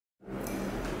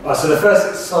So the first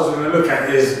exercise we're going to look at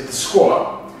is the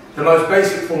squat, the most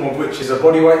basic form of which is a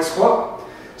bodyweight squat.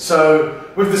 So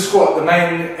with the squat, the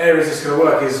main areas it's going to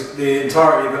work is the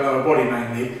entirety of the lower body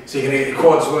mainly. So you can get your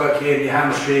quads working, your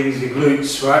hamstrings, your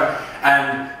glutes, right?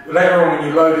 And later on when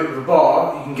you load it with a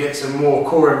bar, you can get some more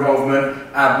core involvement,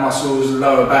 ab muscles,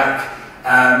 lower back,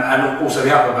 and also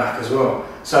the upper back as well.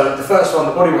 So the first one,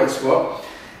 the bodyweight squat.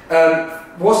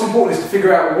 What's important is to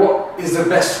figure out what is the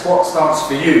best squat stance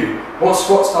for you. What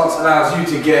squat stance allows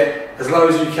you to get as low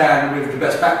as you can with the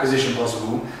best back position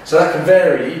possible. So that can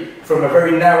vary from a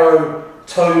very narrow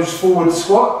toes forward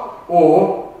squat,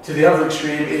 or to the other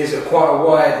extreme is quite a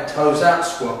wide toes out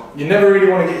squat. You never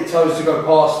really want to get your toes to go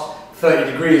past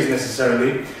 30 degrees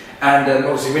necessarily, and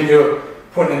obviously when you're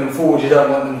pointing them forward you don't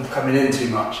want them coming in too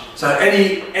much. So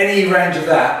any range of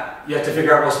that, you have to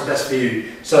figure out what's the best for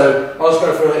you. So I'll just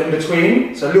go for an in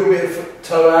between, so a little bit of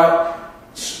toe out,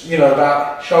 you know,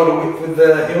 about shoulder width with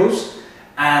the heels,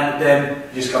 and then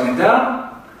just coming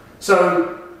down.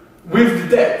 So with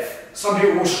the depth, some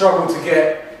people will struggle to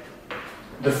get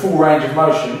the full range of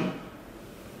motion.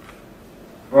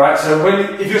 Right, so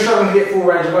if you're struggling to get full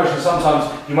range of motion,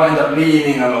 sometimes you might end up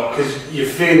leaning a lot because you're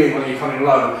feeling when you're coming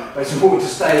low. But it's important to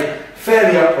stay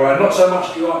fairly upright, not so much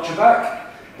that you arch your back,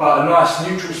 but a nice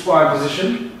neutral spine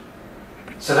position.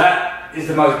 So that is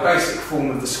the most basic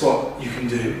form of the squat you can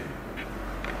do.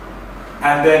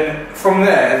 And then from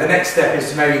there, the next step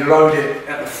is to maybe load it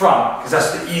at the front, because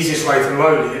that's the easiest way to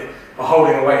load it, by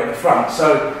holding the weight at the front.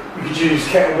 So you could use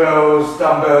kettlebells,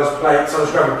 dumbbells, plates. I'll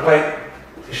just grab a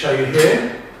plate to show you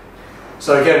here.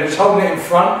 So again, just holding it in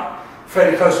front,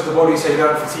 fairly close to the body so you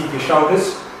don't fatigue your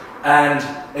shoulders. And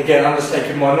again, I'm just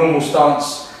taking my normal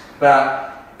stance, about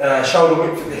shoulder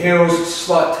width at the heels,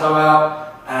 slight toe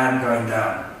out, and going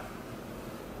down.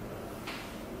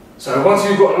 So once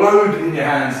you've got load in your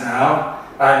hands now,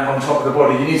 and on top of the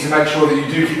body, you need to make sure that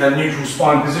you do keep that neutral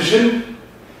spine position.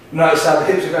 Notice how the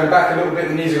hips are going back a little bit,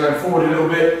 the knees are going forward a little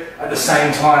bit, at the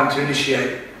same time to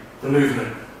initiate the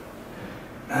movement.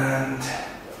 And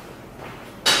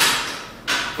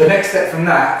the next step from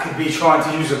that could be trying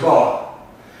to use a bar.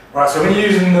 Right, so when you're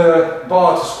using the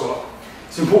bar to squat,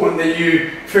 it's important that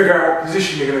you figure out what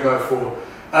position you're going to go for.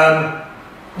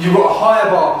 You've got a higher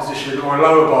bar position or a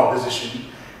lower bar position,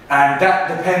 and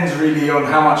that depends really on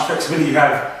how much flexibility you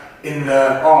have in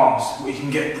the arms, what you can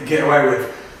get away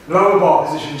with. Lower bar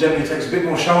position generally takes a bit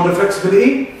more shoulder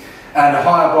flexibility, and a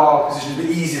higher bar position is a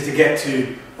bit easier to get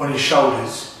to on your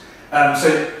shoulders.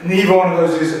 So neither one of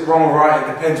those is wrong or right,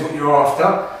 it depends what you're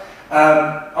after.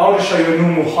 I'll just show you a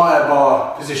normal higher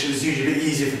bar position. It's usually a bit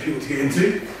easier for people to get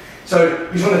into. So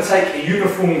you just want to take a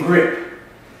uniform grip.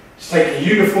 Just take a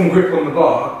uniform grip on the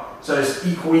bar, so it's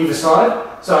equal either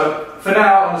side. So for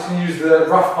now, I'm just going to use the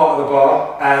rough part of the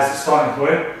bar as the starting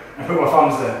point and put my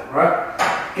thumbs there, right?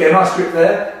 Get a nice grip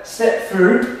there, step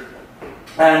through,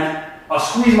 and I'll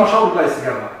squeeze my shoulder blades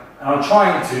together. And I'm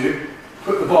trying to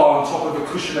put the bar on top of the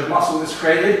cushion of muscle that's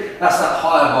created. That's that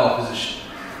higher bar position.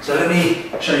 So let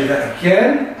me show you that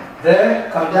again. There,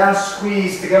 come down,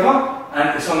 squeeze together,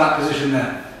 and it's on that position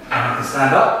there. And I can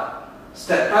stand up,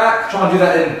 step back, try and do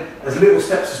that in as little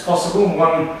steps as possible.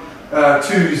 1,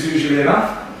 2 is usually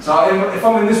enough. So if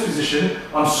I'm in this position,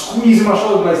 I'm squeezing my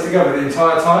shoulder blades together the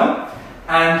entire time.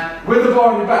 And with the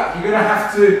bar on your back, you're going to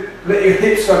have to let your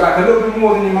hips go back a little bit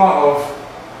more than you might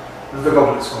have with the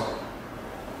goblet squat.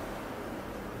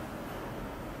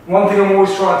 One thing I'm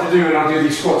always trying to do when I do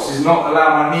these squats is not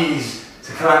allow my knees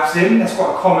to collapse in. That's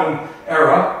quite a common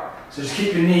error. So just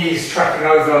keep your knees tracking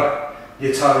over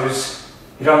your toes.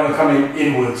 You don't want to come in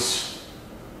inwards.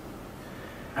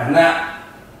 And that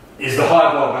is the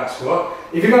high bar back squat.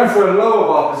 If you're going for a lower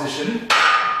bar position,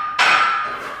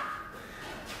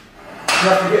 you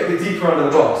have to get a bit deeper under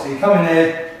the bar. So you come in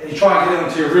there and you try and get it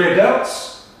onto your rear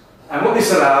delts. And what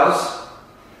this allows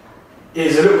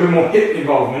is a little bit more hip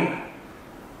involvement.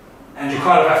 And you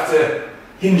kind of have to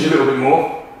hinge a little bit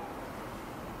more.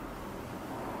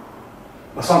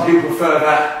 But some people prefer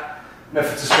that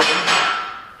method to squatting.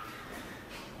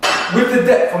 With the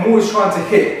depth, I'm always trying to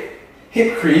hit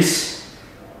hip crease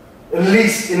at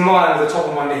least in line with the top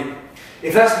of my knee.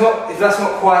 If that's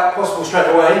not quite possible straight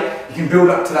away, you can build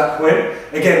up to that point.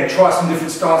 Again, try some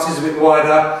different stances, a bit wider,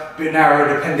 a bit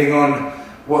narrower, depending on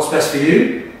what's best for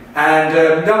you. And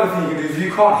the other thing you can do, if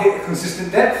you can't hit a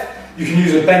consistent depth, you can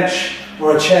use a bench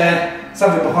or a chair,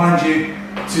 something behind you,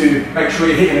 to make sure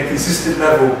you're hitting a consistent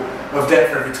level of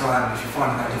depth every time if you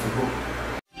find that difficult.